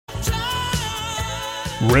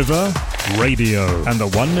River Radio and the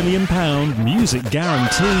 £1 million music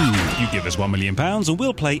guarantee. You give us £1 million and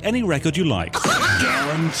we'll play any record you like.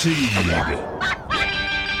 Guaranteed.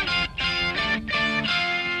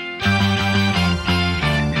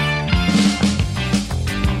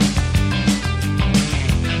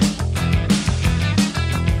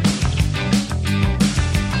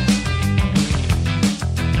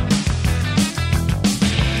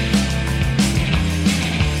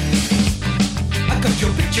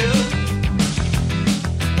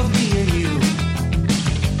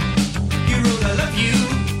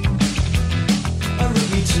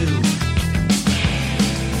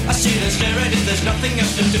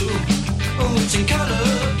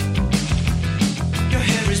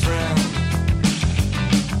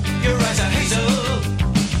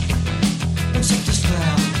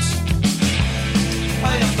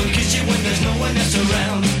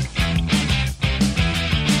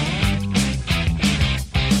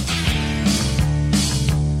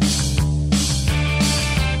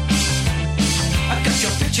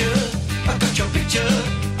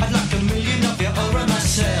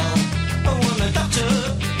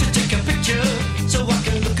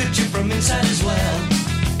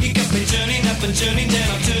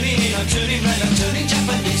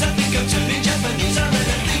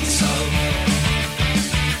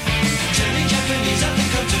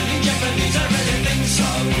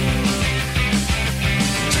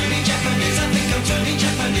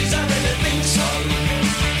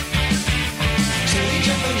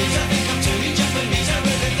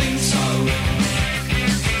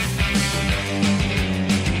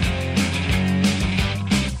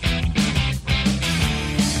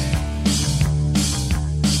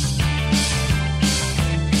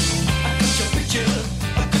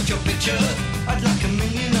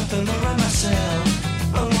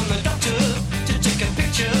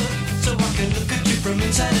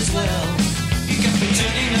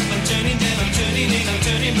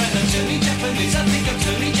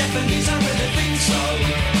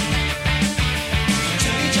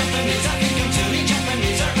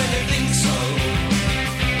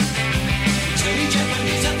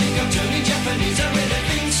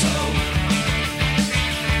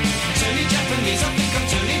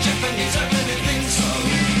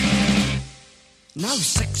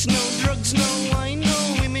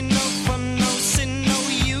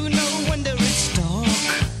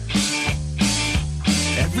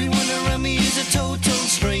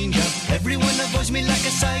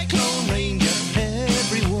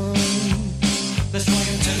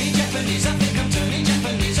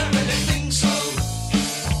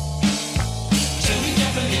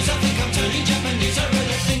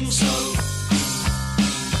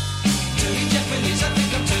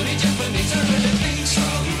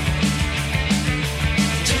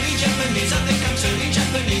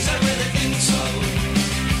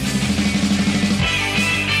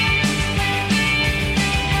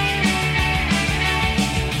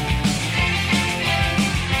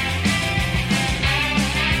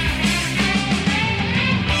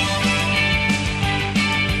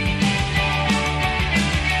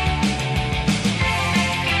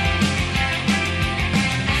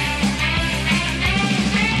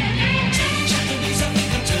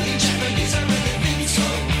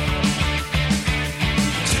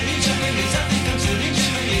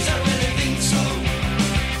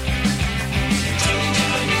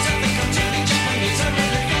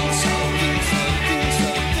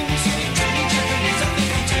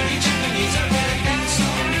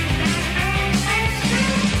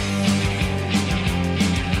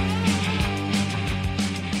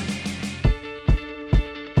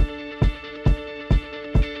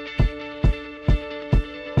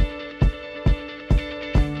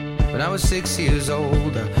 When I was 6 years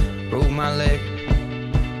old, I broke my leg.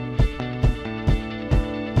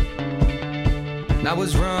 And I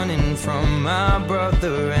was running from my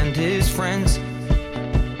brother and his friends,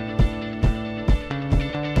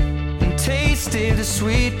 and tasted the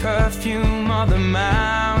sweet perfume of the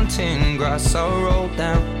mountain grass I rolled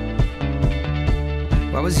down.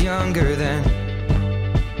 I was younger then.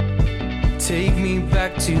 Take me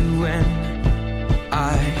back to when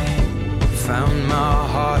I found my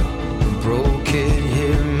heart, broke it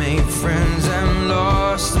here, made friends and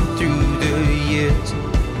lost them through the years.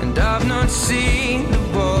 And I've not seen the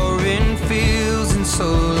boring fields in so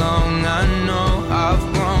long. I know I've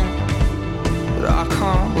grown, but I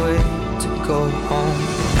can't wait to go home.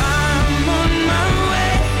 I'm on my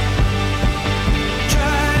way,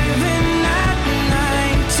 driving at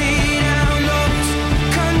 90 down those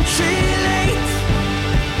country lanes,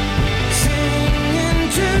 singing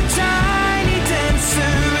to Tiny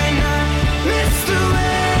Dancer, and I miss the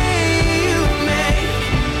way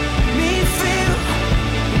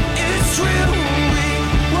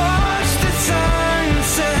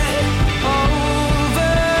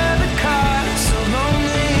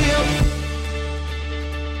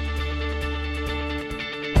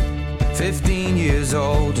 15 years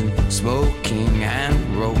old and smoking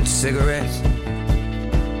hand-rolled cigarettes.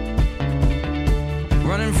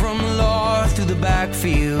 Running from the law through the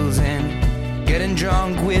backfields and getting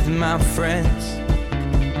drunk with my friends.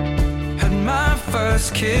 Had my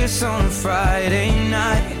first kiss on a Friday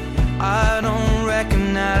night. I don't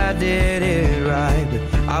reckon that I did it right, but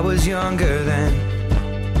I was younger then.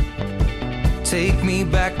 Take me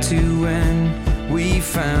back to when we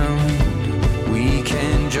found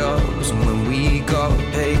weekend jobs, and when we got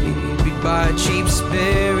paid, we'd buy cheap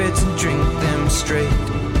spirits and drink them straight.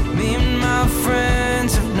 Me and my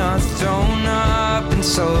friends have not thrown up in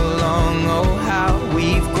so long. Oh, how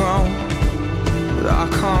we've grown, but I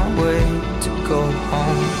can't wait to go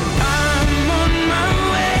home. I'm on my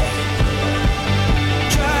way,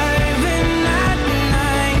 driving at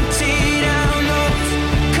 90 down those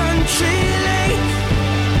country lanes,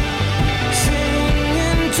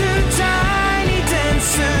 singing to Tiny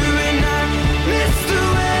Dancer, and I miss the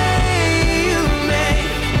way you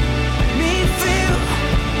make me feel.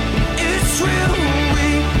 It's real. We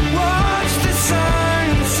watch the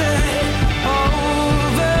sunset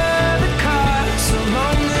over the castle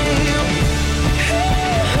on the hill.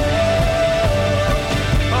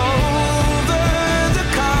 Over the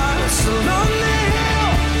castle on the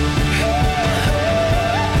hill.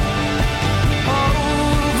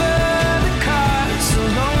 Over the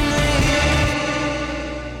castle on the hill.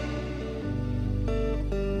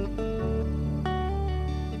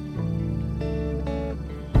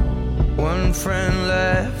 One friend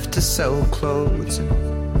left to sell clothes, and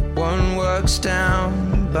one works down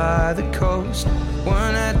by the coast.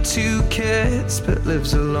 One had 2 kids but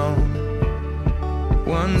lives alone.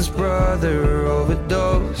 One's brother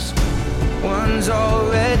overdosed. One's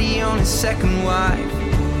already on his second wife.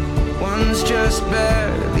 One's just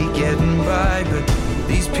barely getting by, but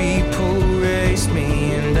these people raised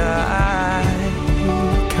me, and I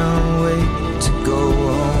can't wait to go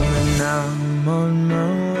home. And I'm on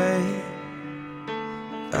my way.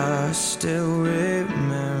 I still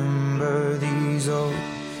remember these old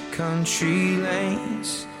country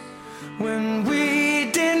lanes when we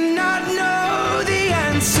did not know the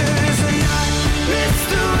answers, and I miss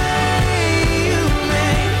the way you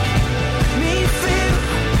make me feel.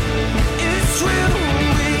 It's real.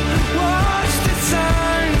 We watch the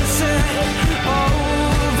sunset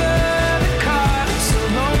over the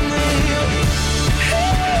castle on the hill.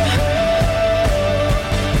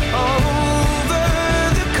 Over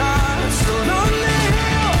the castle on the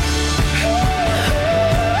hill.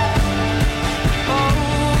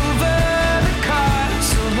 Over the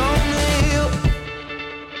castle on the hill.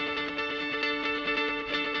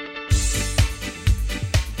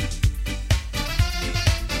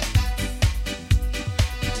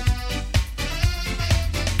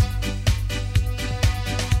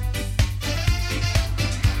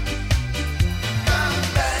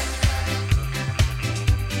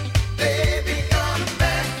 Baby, come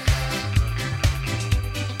back.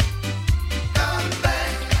 Come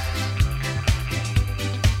back.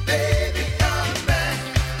 Baby, come back.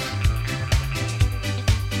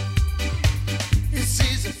 This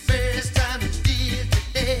is the first time I feel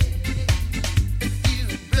today. If you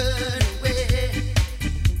run away,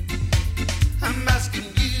 I'm asking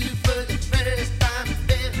you for the first time,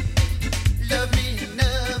 baby. Love me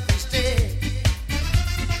enough and stay.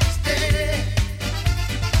 Stay.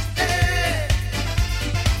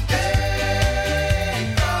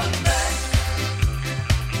 Come back.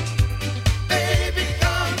 Baby,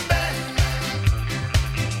 come back.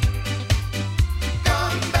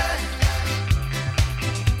 Come back.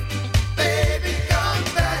 Baby, come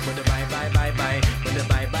back. But the bye bye bye bye, but the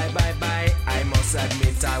bye bye bye bye. I must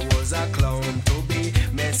admit I was a clown to be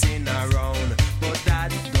messing around, but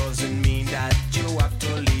that doesn't mean that you have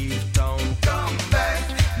to leave town. Come back.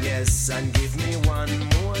 Yes, and give me one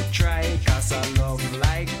more try, 'cause a love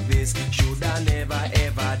like this shoulda never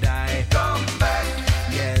ever die. Come back.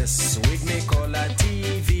 Yes, with me color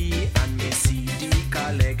TV and me CD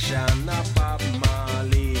collection of Bob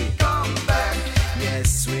Marley. Come back.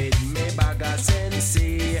 Yes, with me bag of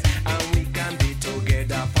Sensei, and we can be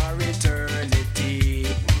together for eternity.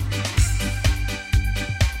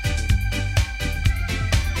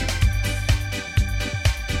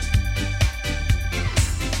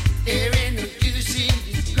 There ain't no use in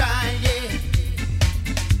you crying,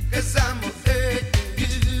 'cause I'm more hurt than you.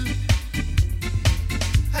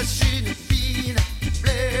 I shouldn't have been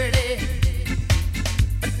flirty,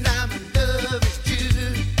 but now my love is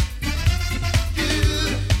true.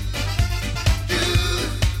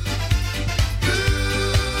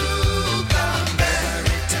 Come back.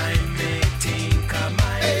 Every time me think of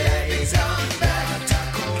my Baby, eyes, come back.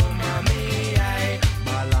 Tacoma me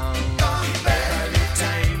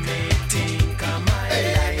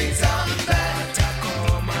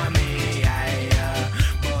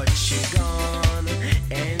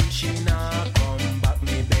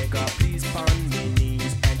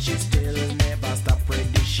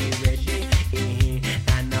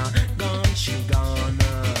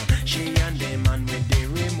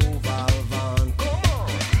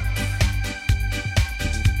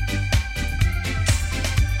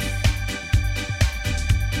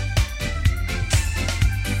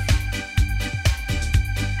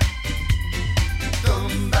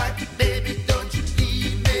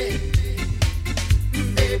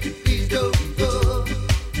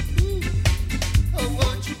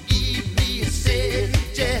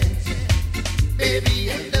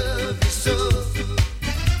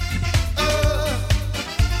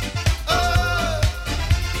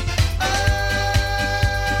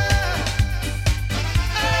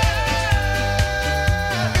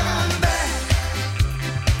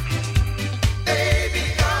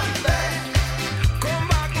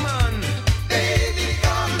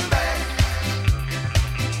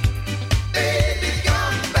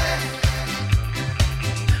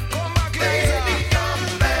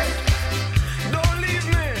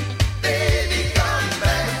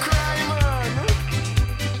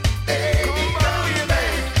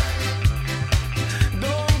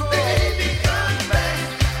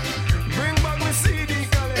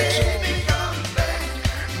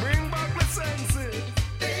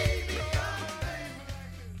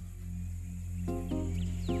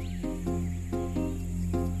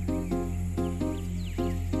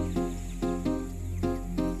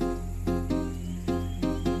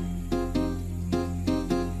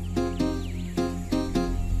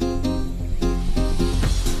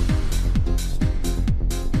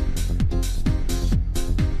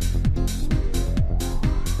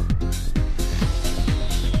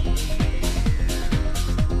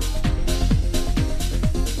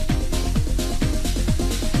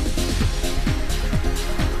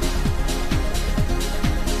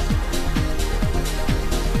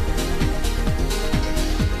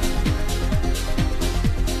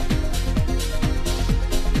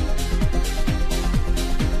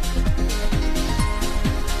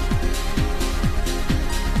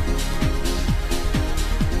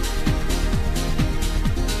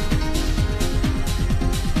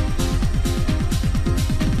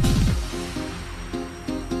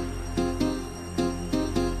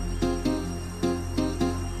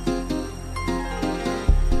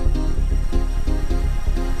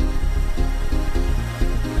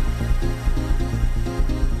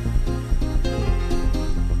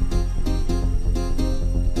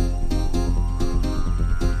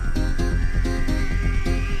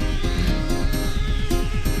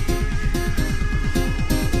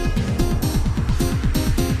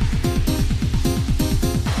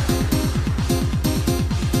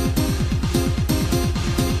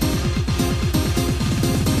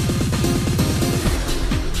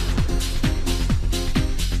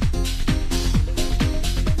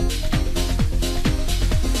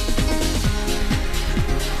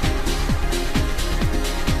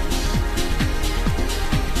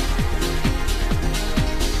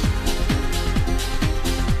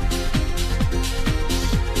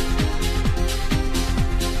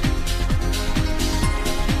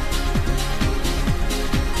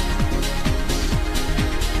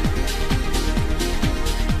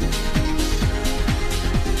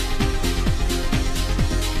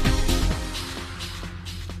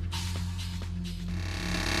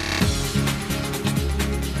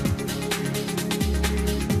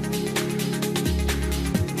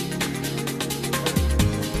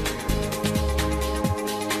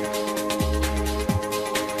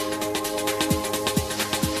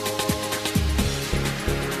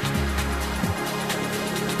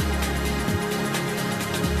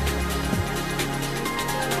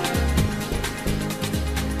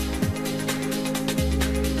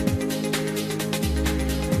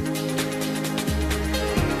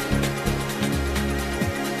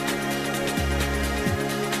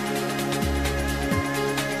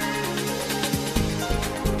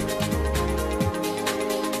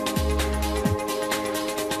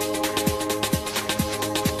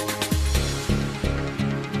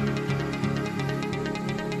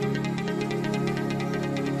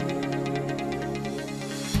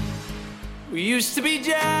We used to be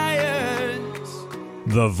giants.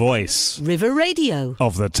 The voice River Radio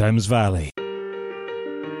of the Thames Valley.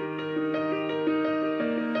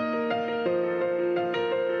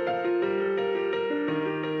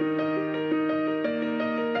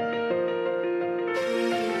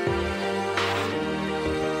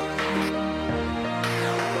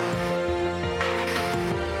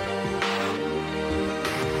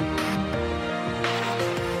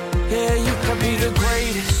 Yeah, you can be the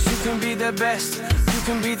greatest, you can be the best, you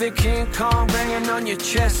can be the King Kong banging on your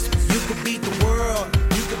chest. You could beat the world,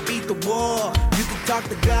 you could beat the war, you could talk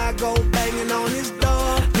to God, go banging on his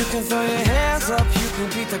door. You can throw your hands up, you can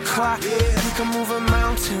beat the clock, you can move a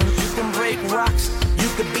mountain, you can break rocks. You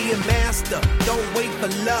could be a master, don't wait for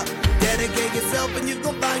luck. Dedicate yourself and you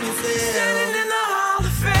go find yourself. Standing in the Hall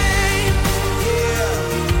of Fame,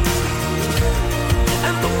 yeah.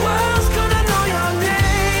 and the world's gonna know your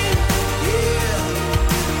name.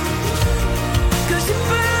 'Cause you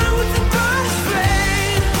burn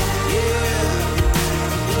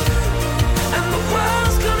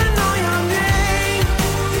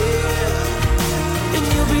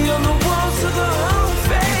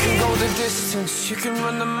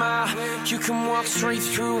while. You can walk straight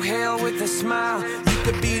through hell with a smile. You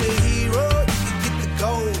could be the hero, you could get the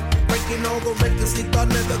gold. Breaking all the records they thought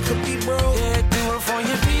never could be broke. Yeah, do it for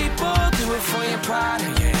your people, do it for your pride.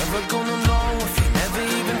 Are you ever gonna know if you never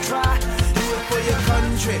even try? Do it for your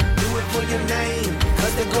country, do it for your name.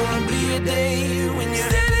 Cause there's gonna be a day when you're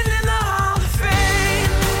standing in the Hall of Fame.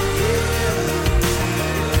 Yeah.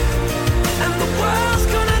 And the world's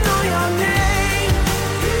gonna know your name.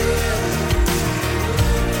 Yeah.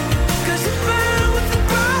 Cause you burn with the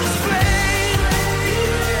burst flame.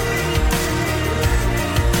 Yeah.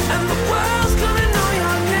 And the world's gonna know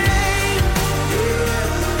your name.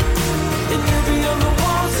 Yeah. And you'll be on the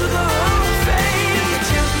walls of the Hall of Fame. Be a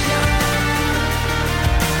champion.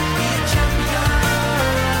 Be a champion.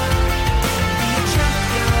 Be a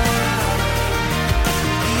champion.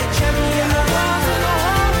 Be a champion. On the walls of the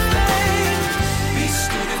Hall of Fame. Be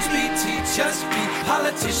students, be teachers, be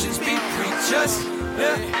politicians, be preachers.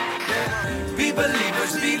 Yeah. Be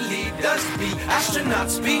believers, be leaders, be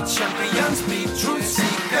astronauts, be champions, be truth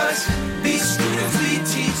seekers. Be students, be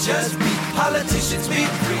teachers, be politicians, be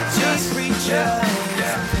preachers.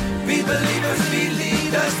 Yeah. Be believers, be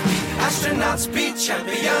leaders, be astronauts, be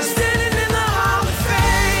champions. Standing in the Hall of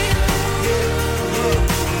Fame.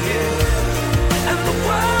 Yeah. And the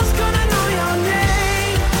world's gonna know your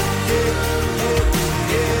name.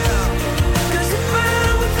 Yeah. Cause you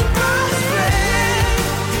burn with the burst flame.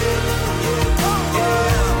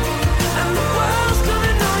 And the world's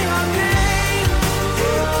gonna know your name.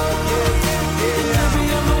 And you'll be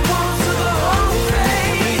on the walls of the Hall of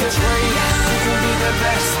Fame. You can be the greatest, you can be the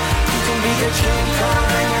best. You can be the king card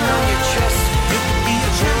hanging on your chest. You can be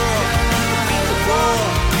a general, you can be the war.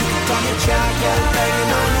 You can call me champion,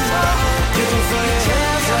 banging on the wall. You can throw your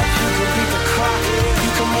hands up, you can beat the clock. You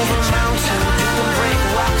can move a mountain, you can break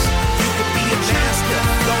rocks. You can be a master,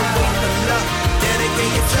 don't wait for luck.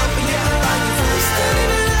 Dedicate your champion, like you fully Standing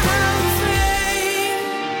standing. in the Hall of Fame.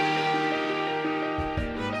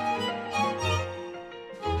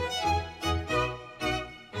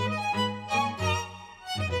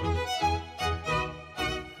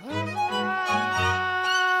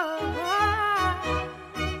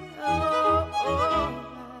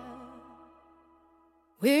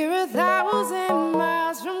 We're 1,000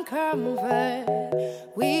 miles from comfort.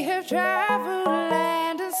 We have traveled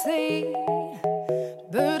land and sea.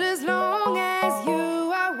 But as long as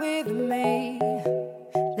you are with me,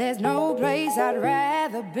 there's no place I'd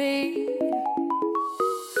rather be.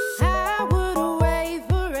 I would away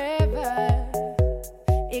forever,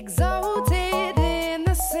 exalted in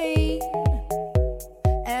the sea.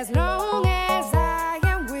 As long as I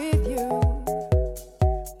am with you,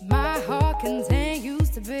 my heart continues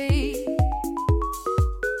to beat.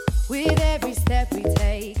 With every step we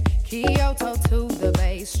take, Kyoto to the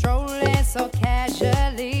bay, strolling so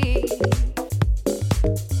casually.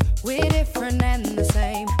 We're different and the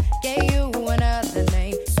same, gave you another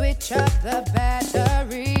name, switch up the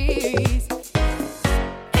batteries.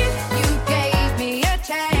 If you gave me a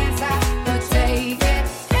chance, I would take it.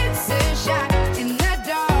 It's a shot in the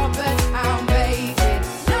dark, but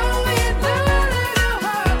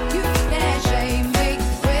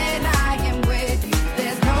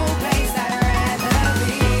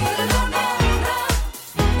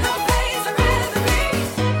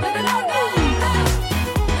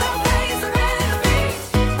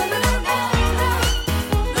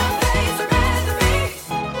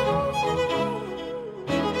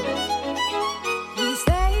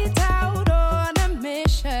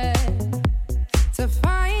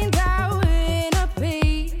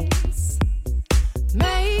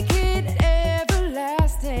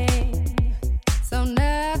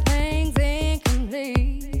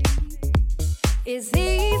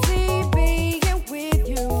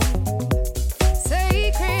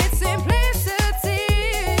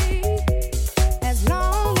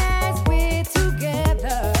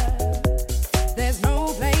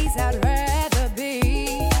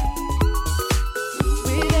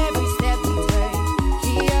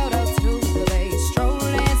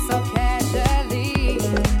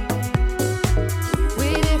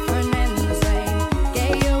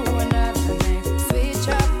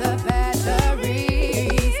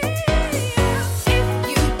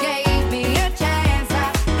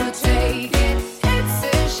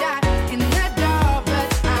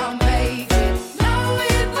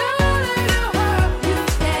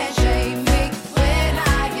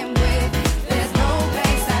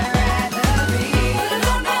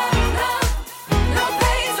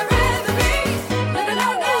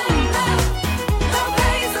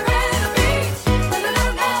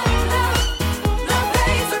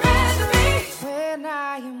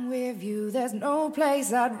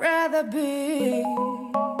place I'd rather be.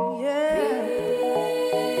 Yeah.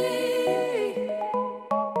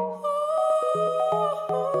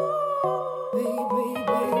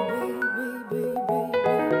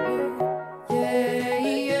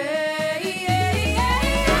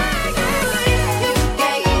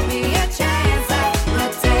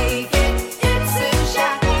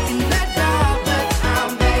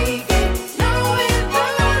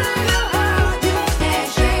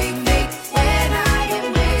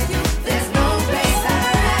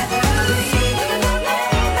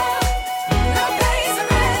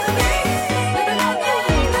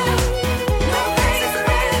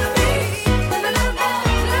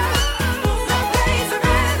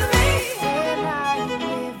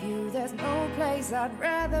 I'd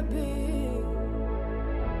rather be.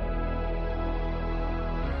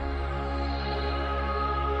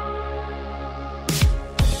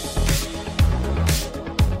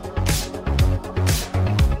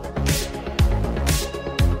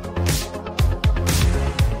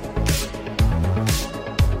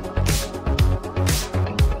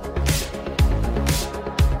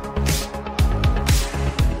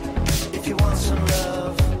 If you want some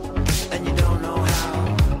love and you don't know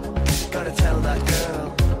how, gotta tell that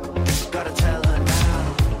girl, gotta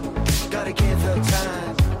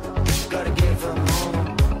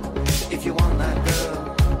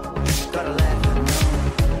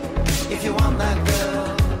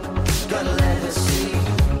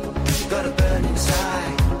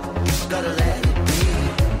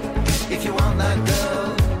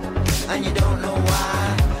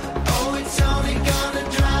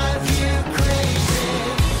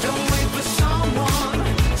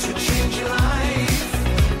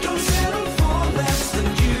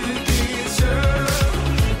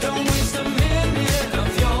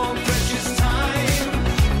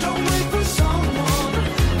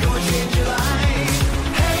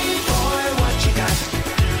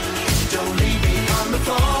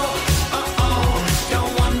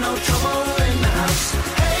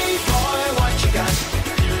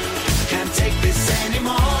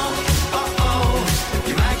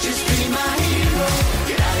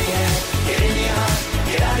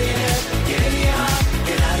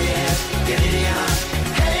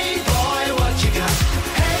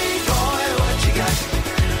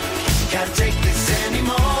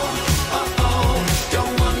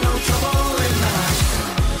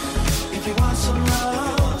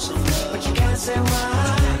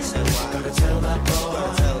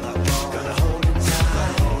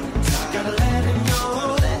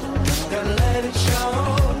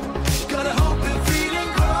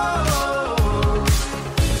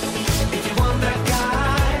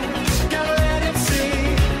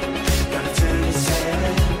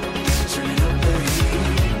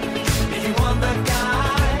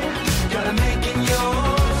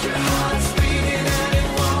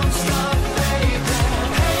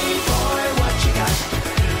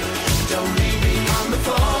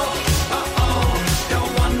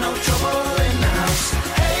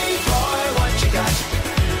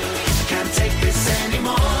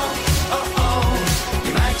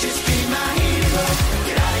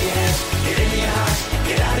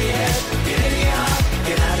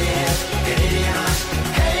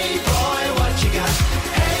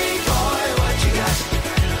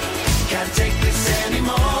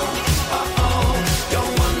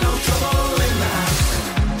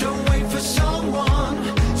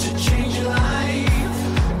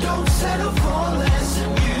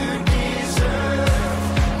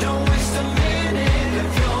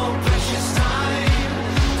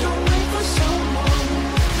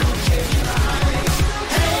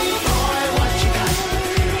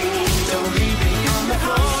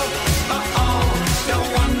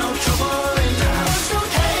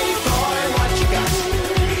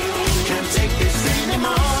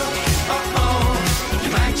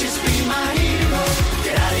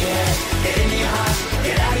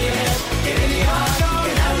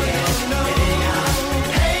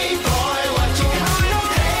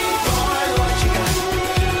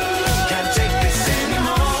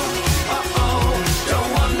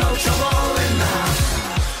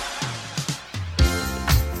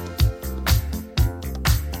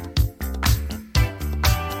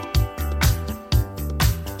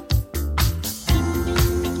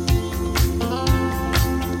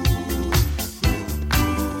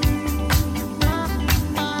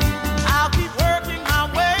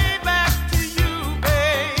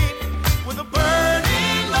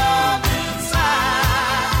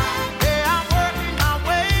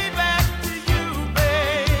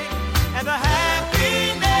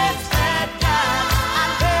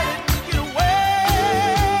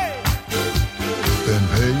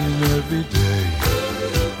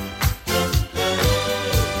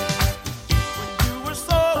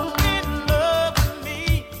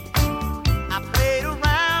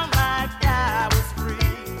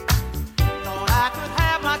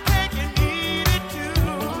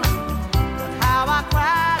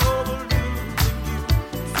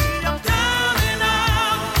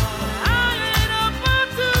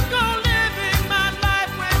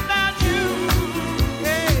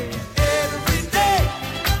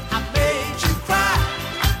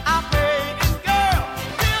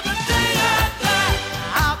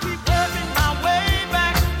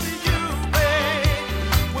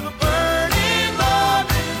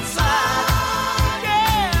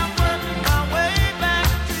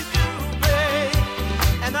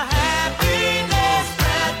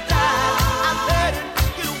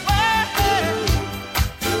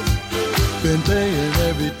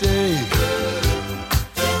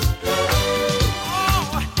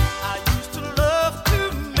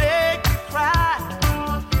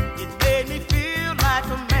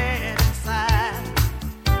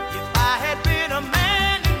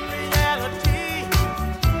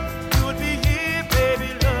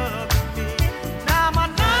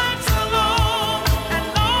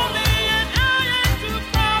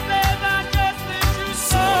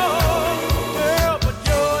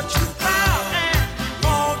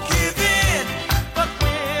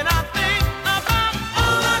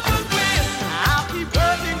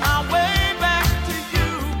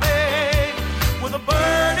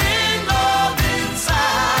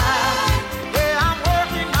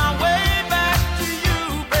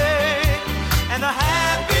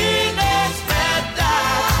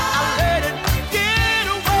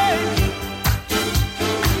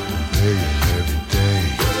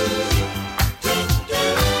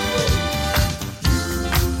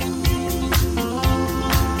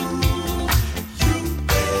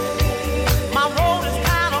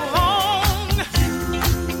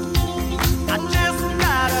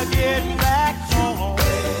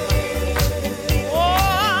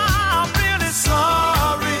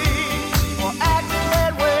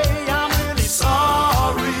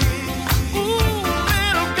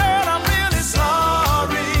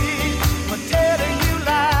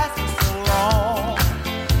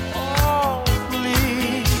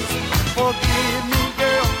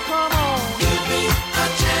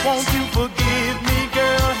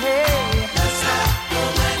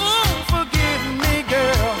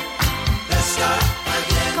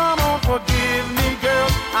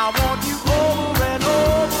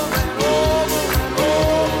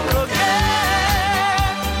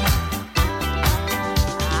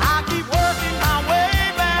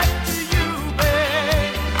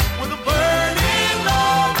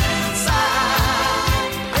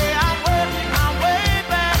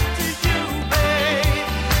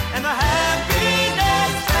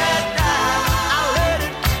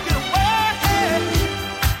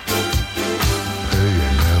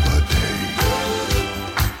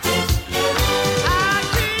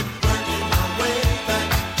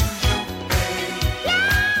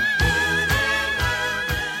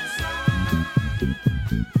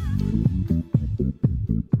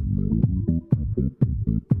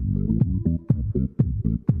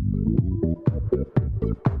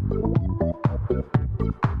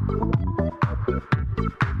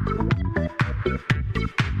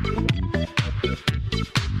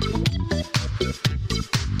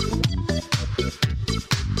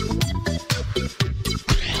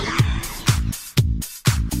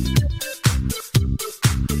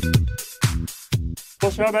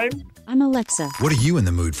What's your name? I'm Alexa. What are you in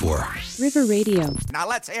the mood for? River Radio. Now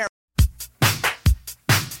let's hear.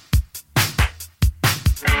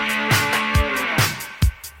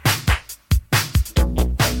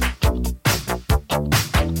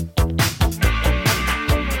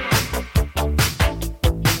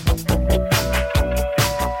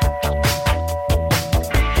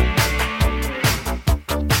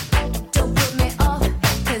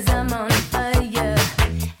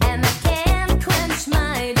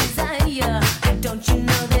 Don't you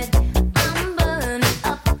know that I'm burning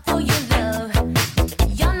up for your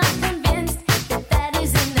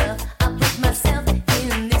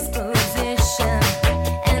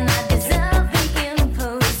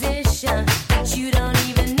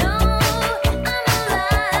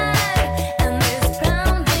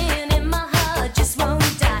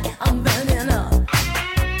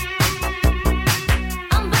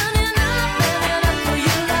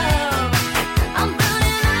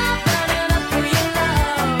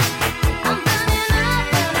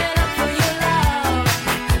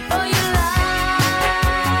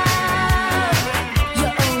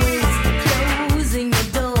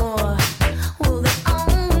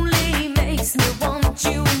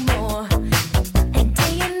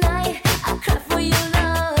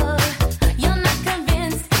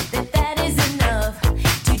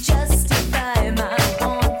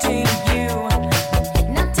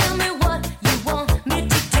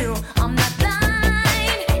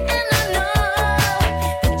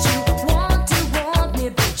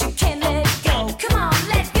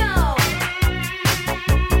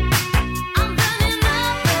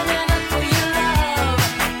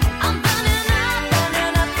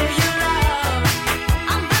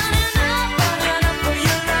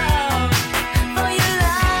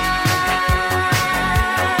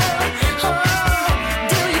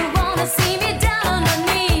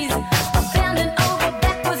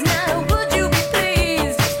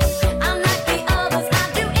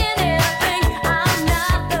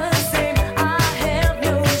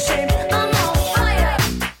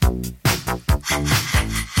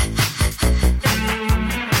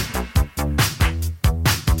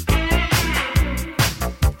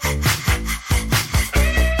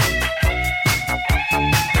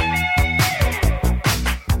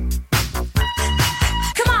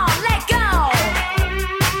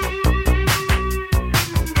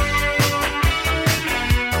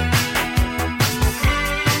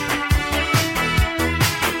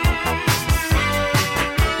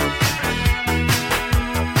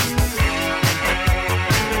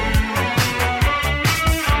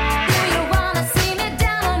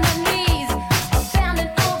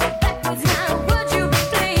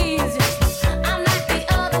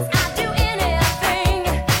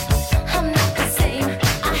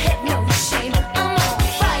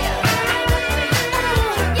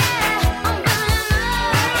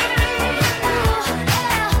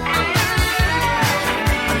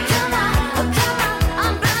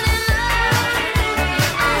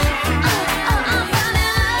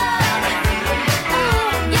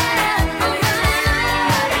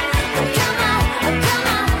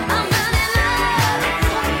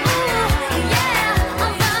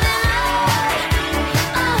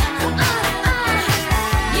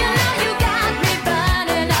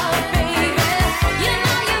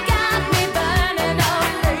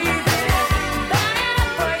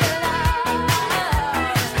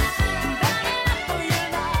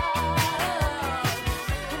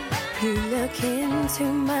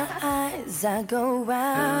As I go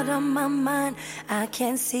out on my mind, I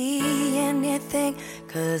can't see anything,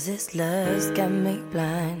 'cause this love's got me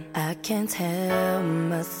blind. I can't help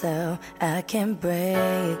myself, I can't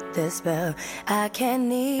break the spell, I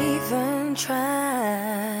can't even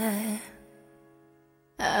try.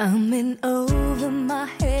 I'm in over my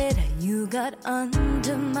head, you got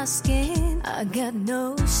under my skin. I got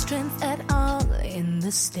no strength at all in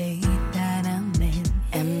the state that I'm in.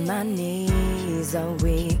 And my knees are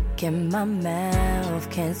weak and my mouth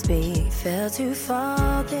can't speak. Fell too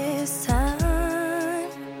far this time.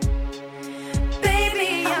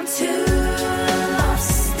 Baby, I'm too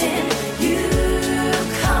lost in you,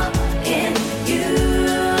 caught in you,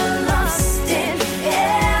 lost in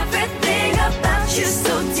everything about you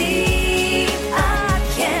so deep. I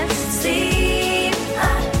can't sleep,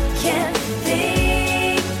 I can't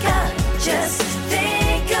think, I just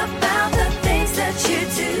think about the things that you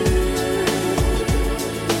do.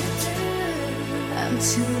 I'm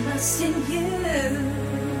too lost in you,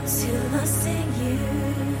 too lost in you.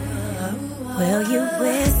 Well, you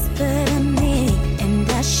whisper to me and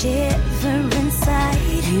I shiver inside.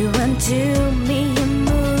 You undo me, you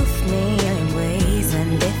move me in ways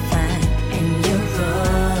undefined, and you're all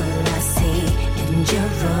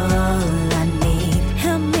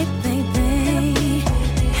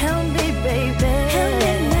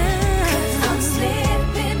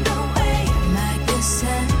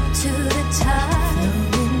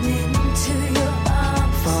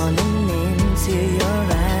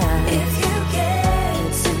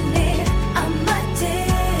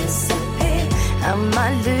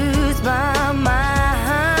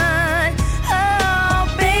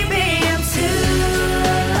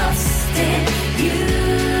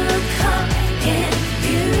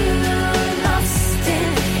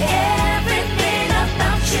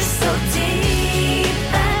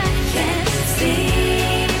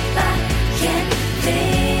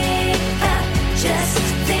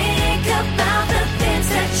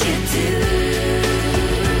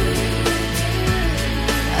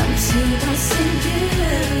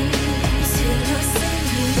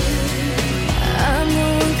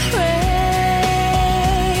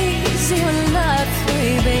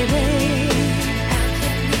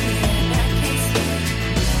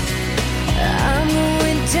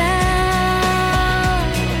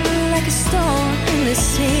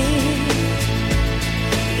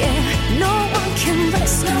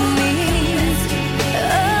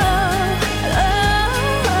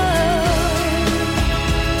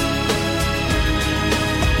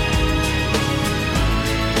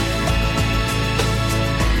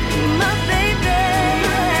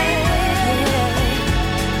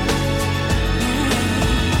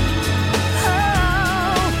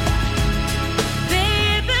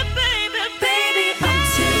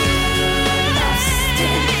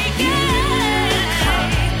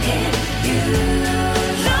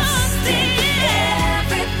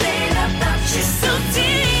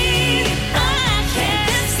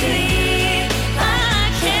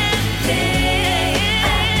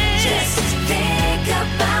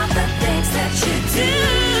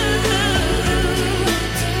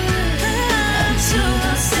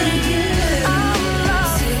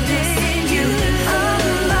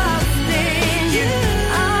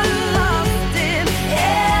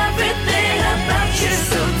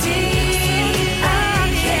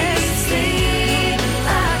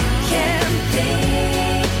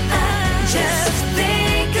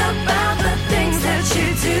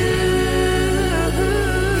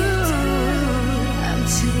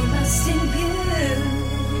Till I sing you,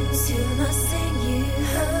 till I sing you.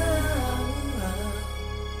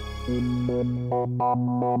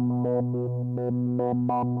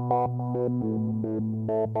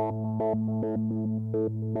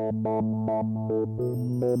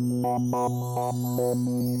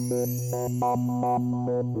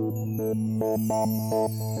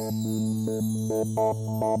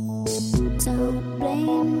 Don't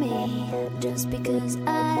blame me just because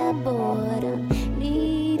I am bored. I'm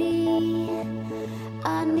needy.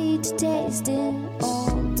 I need to taste it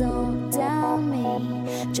all. Don't down me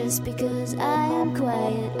just because I am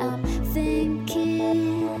quiet. I'm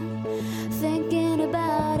thinking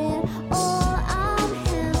about it all. I'm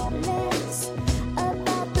helpless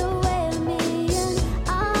about the way of me, and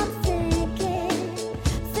I'm thinking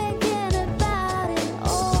about it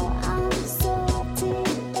all. I'm salty,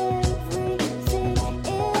 everything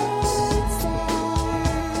inside.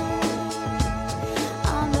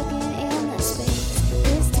 I'm looking in the space,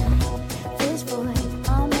 this time, this void.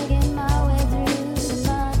 I'm making my way through the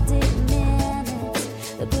muddy minutes.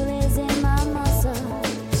 The bullet's in my muscle,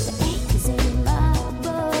 the ache is in my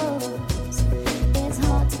bones. It's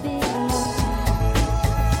hard to be alone.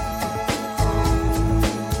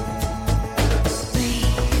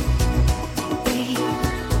 Breathe,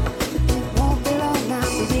 it won't be long now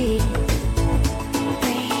to breathe.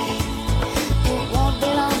 It won't be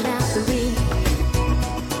long now to breathe.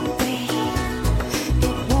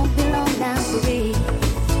 It won't be long now to breathe.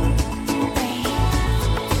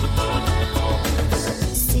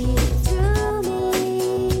 See through me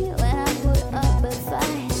when I put up a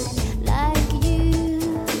fight like you.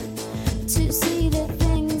 To see the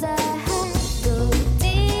things I had go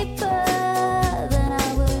deeper than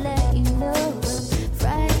I will let you know. I'm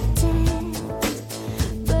frightened,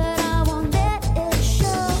 but I won't let it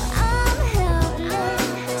show. I'm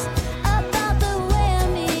helpless about the way of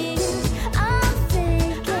me. I'm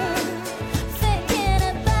thinking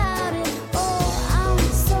about it all. I'm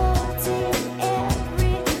salty,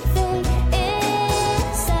 everything inside.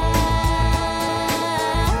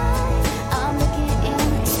 I'm looking in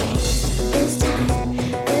the space, this time,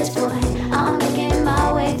 this void. I'm making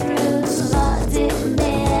my way through the muddy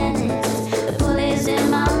minutes. The bullet's in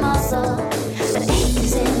my muscle, the ache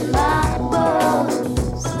is in my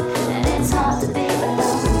bones, and it's hard to be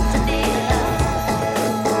alone, to be alone.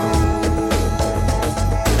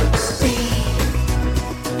 Breathe,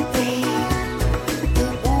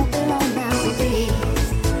 it won't be long now to breathe.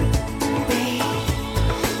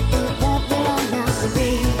 It won't be long now to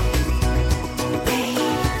breathe.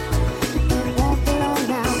 It won't be long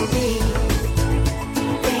now to breathe.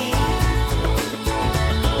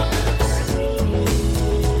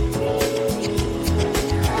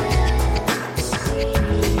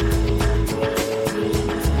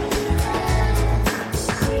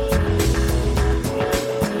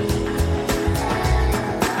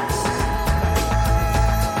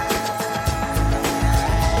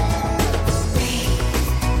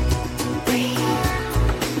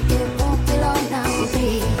 It won't be long now to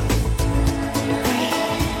breathe.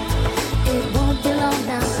 It won't be long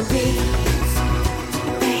now to breathe.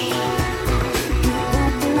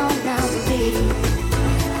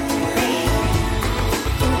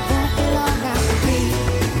 It won't be long now to breathe.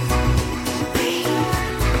 It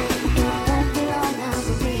won't be long now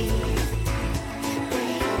to breathe. It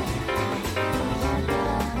won't be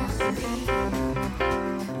long now to breathe.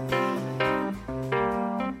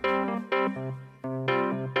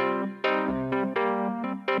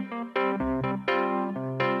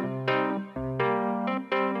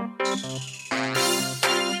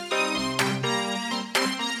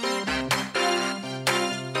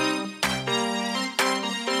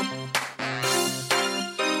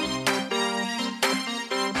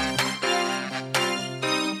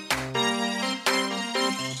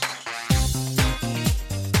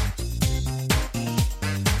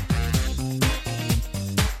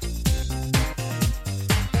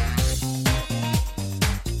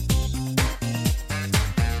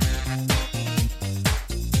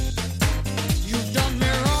 You've done me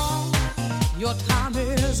wrong, your time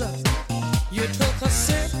is up. You took a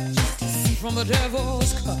sip from the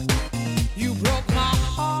devil's cup. You broke my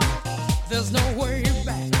heart, there's no way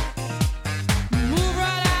back. Move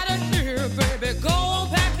right out of here, baby, go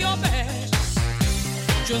and pack your bags.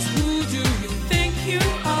 Just who do you think you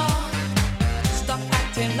are? Stop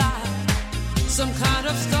acting like some kind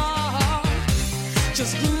of star.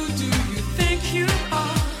 Just who do you think you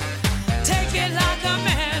are? Take it like a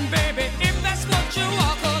man, baby, if that's what you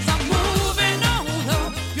are. 'Cause I'm moving on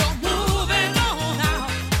up, you're moving on now.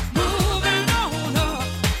 Moving on up,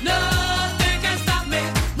 nothing can stop me.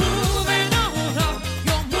 Moving on up,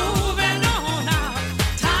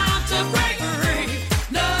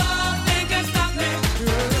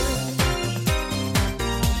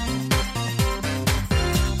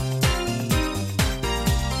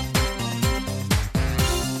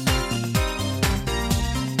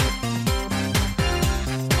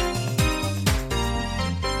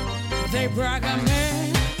 brag a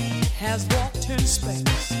man has walked in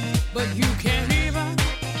space, but you can't even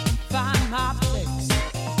find my place.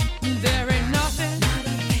 There ain't nothing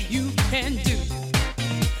you can do,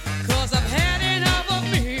 'cause I've had enough of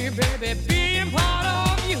me, baby, being part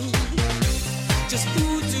of you. Just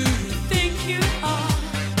who do you think you are?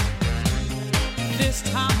 This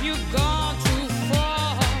time you've gone too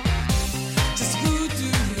far. Just who do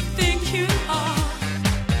you think you are?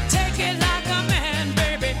 Take it like a man,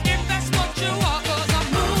 baby, if that's what you are. 'Cause I'm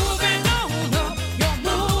moving on up, you're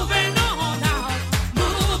moving on out,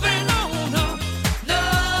 moving on up.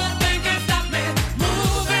 Nothing can stop me.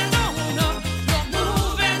 Moving on up, you're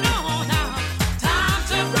moving on out. Time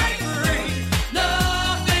to break free.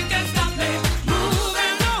 Nothing can stop me.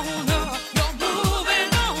 Moving on up, you're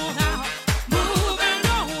moving on out, moving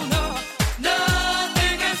on up.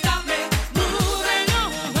 Nothing can stop me. Moving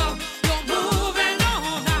on up, you're moving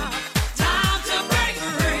on out. Time to break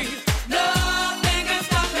free. Nothing can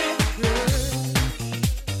stop me.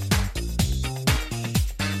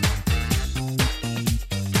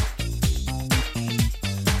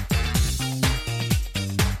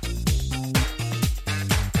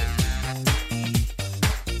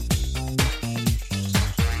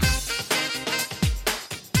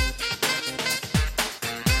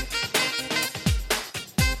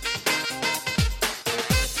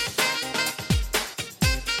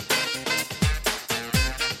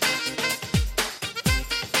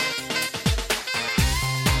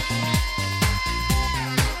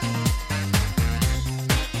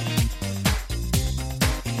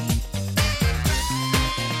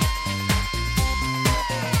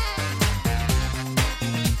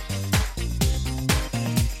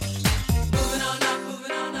 Moving on up,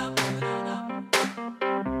 moving on up, moving on up.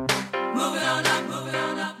 Moving on up, moving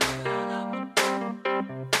on up, moving on up.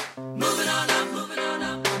 Moving on up, moving on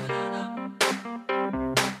up, moving on up.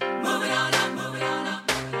 Moving on up, moving on up,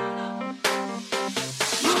 moving on up.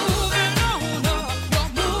 Moving on up, you're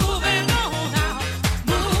moving on out.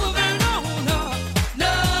 Moving on up,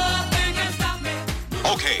 nothing can stop me.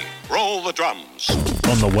 Okay, roll the drums.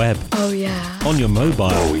 On the web, Oh, yeah. on your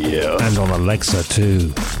mobile, and on Alexa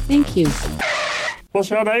too. Thank you. What's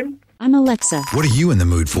your name? I'm Alexa. What are you in the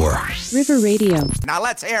mood for? River Radio. Now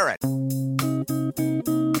let's hear it.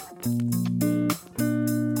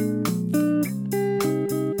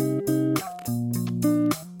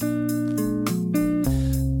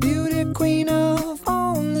 Beauty queen of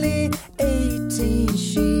only 18,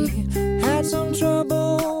 she had some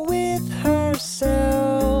trouble with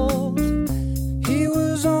herself. He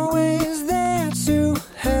was always there to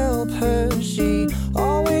help her. She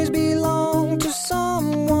always belonged to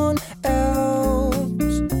someone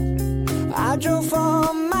else. I drove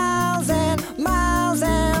for miles and miles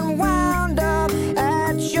and wound up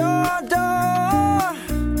at your door.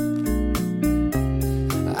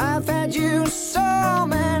 I've had you so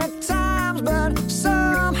many times, but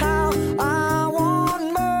somehow I want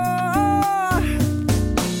more.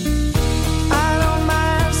 I don't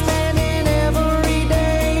mind standing every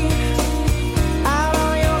day out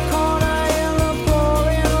on your corner in the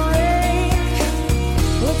pouring rain.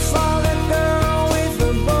 Look for the girl with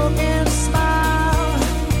the broken smile.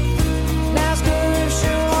 Ask her if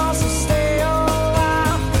she wants to stay a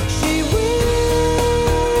while. She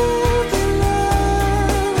will be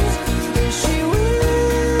loved. She will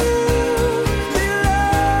be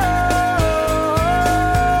loved.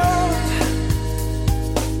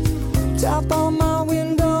 Tap on my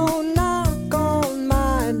window, knock on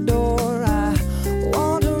my door. I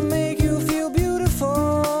want to make you feel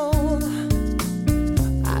beautiful.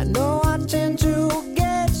 I know I tend to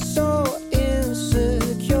get so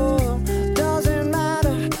insecure. Doesn't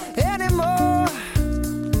matter anymore.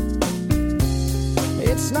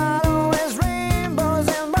 It's not always rainbows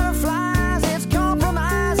and butterflies. It's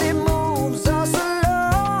compromise. It moves us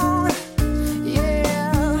along.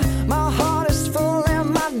 Yeah, my heart is full and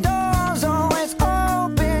my door's always open.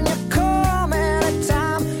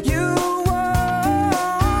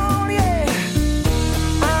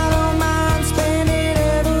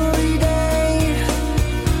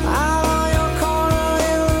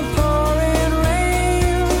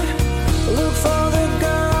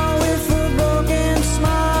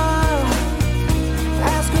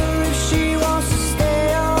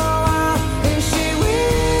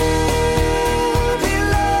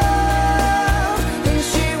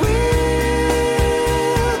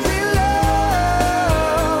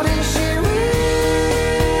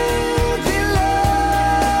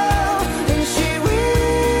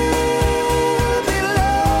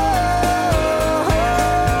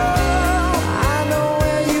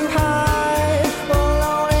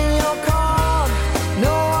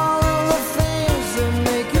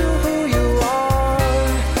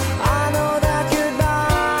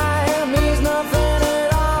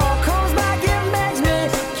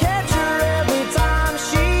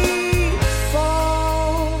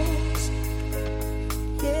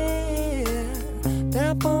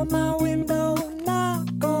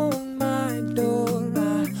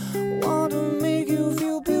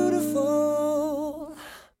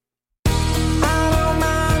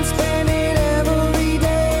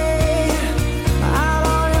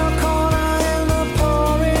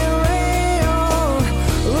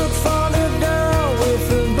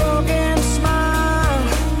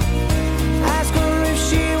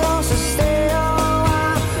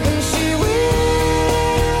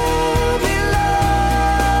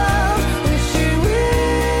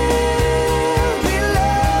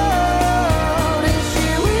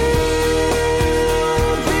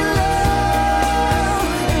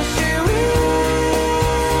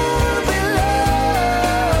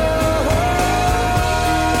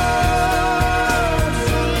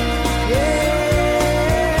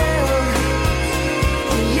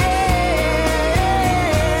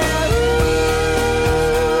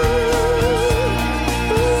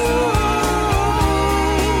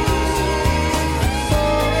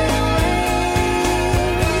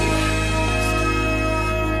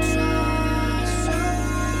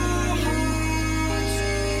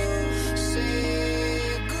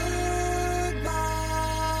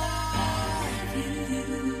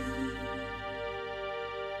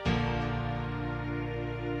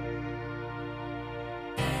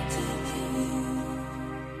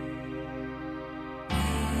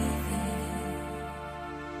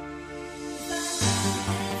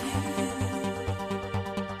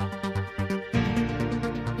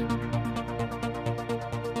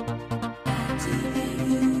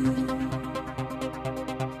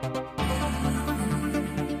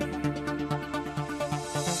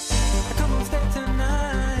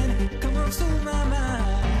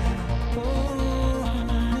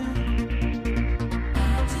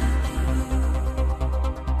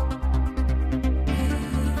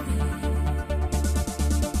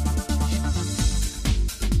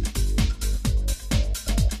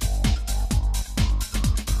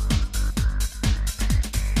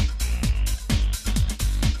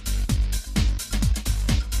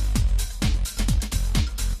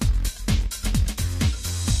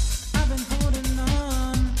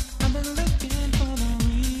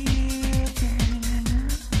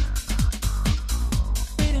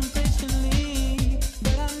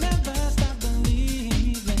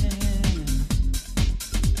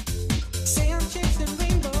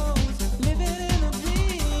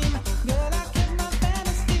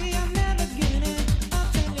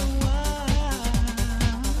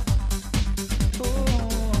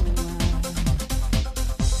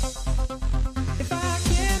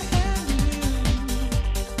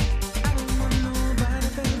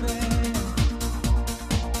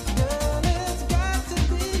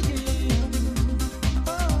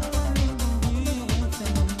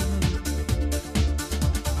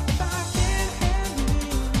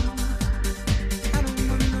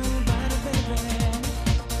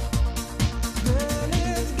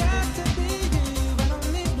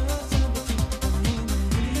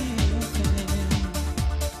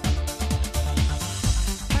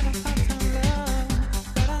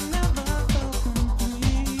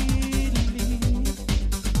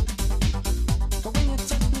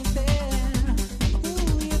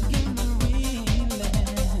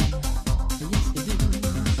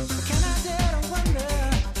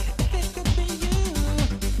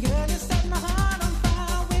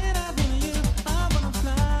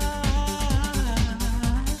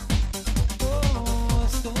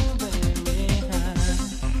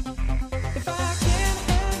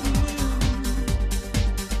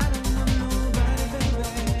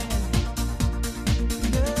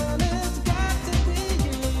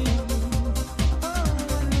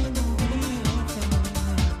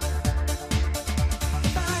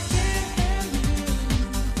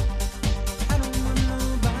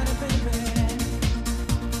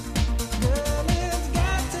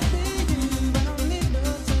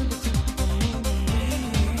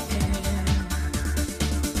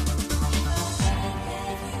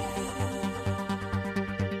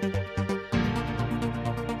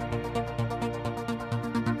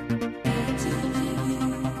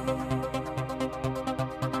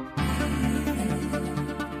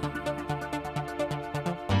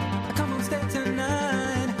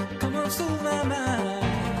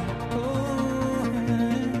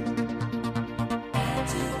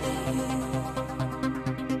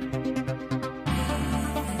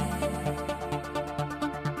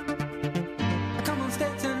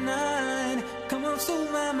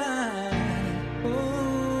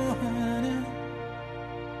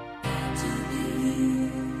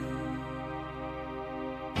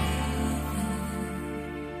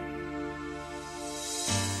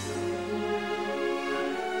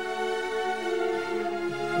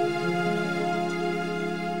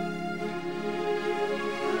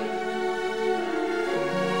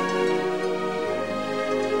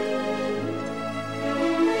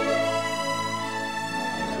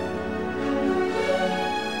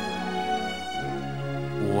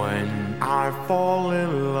 I fall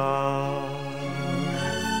in love,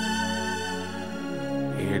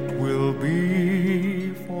 it will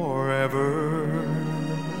be forever,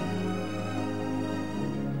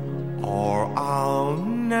 or I'll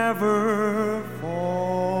never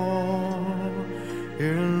fall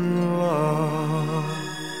in love.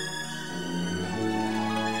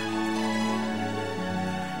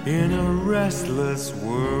 In a restless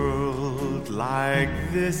world like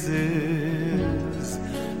this is,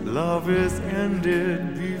 love is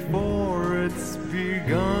ended before it's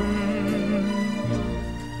begun,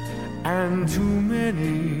 and too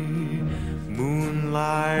many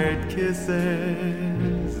moonlight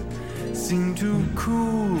kisses seem to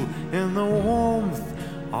cool in the warmth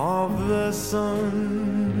of the sun.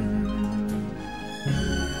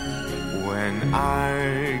 When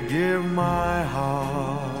I give my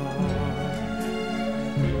heart,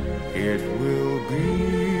 it will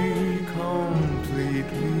be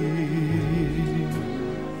completely,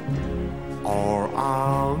 or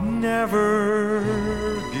I'll never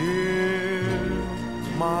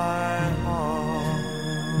give my heart.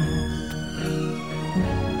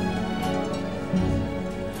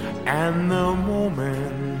 And the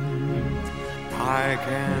moment I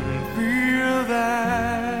can feel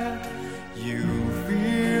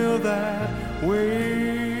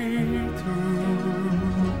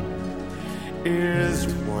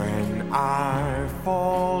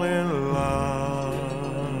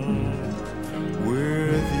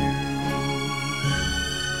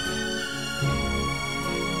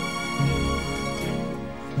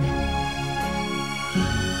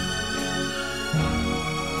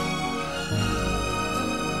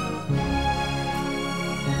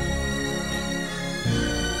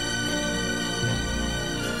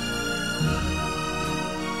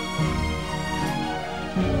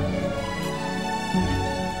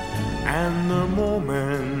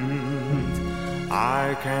moment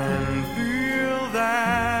I can feel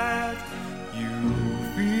that you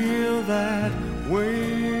feel that way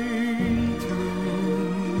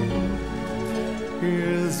too,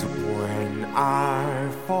 is when I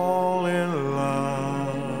fall in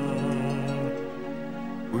love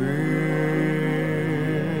with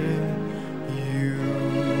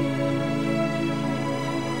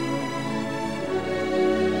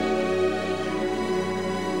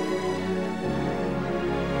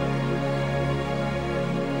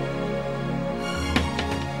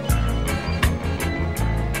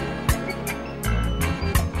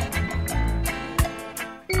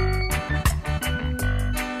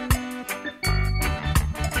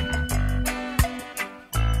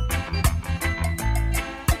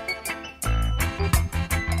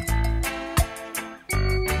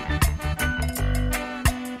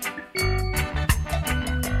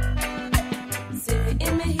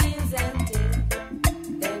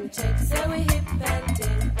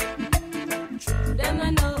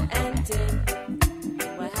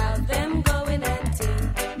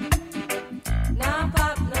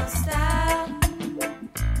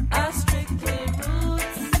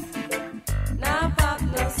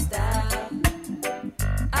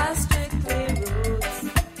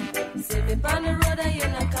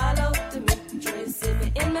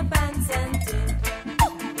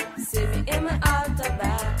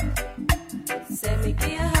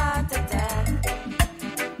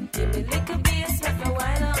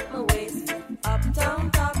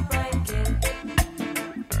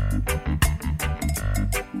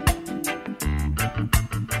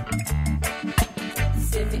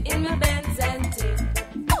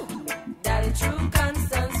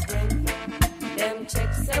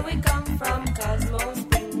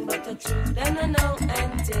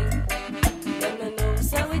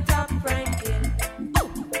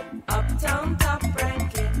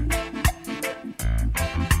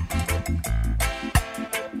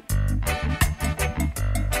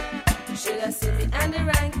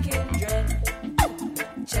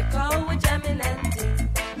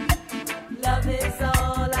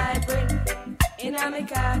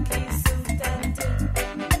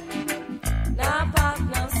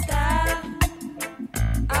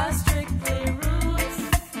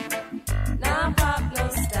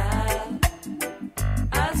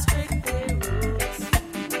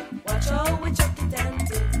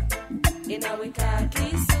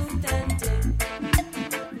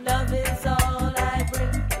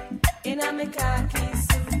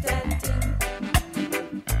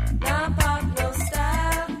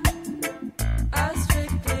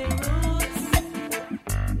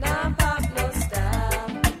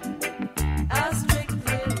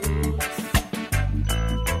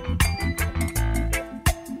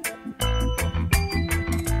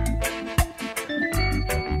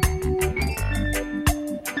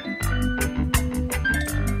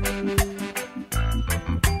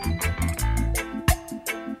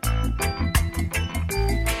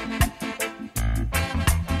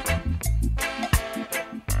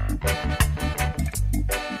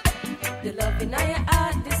The love in your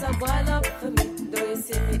heart, this a boil up for me. Though you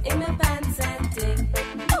see me in my pants and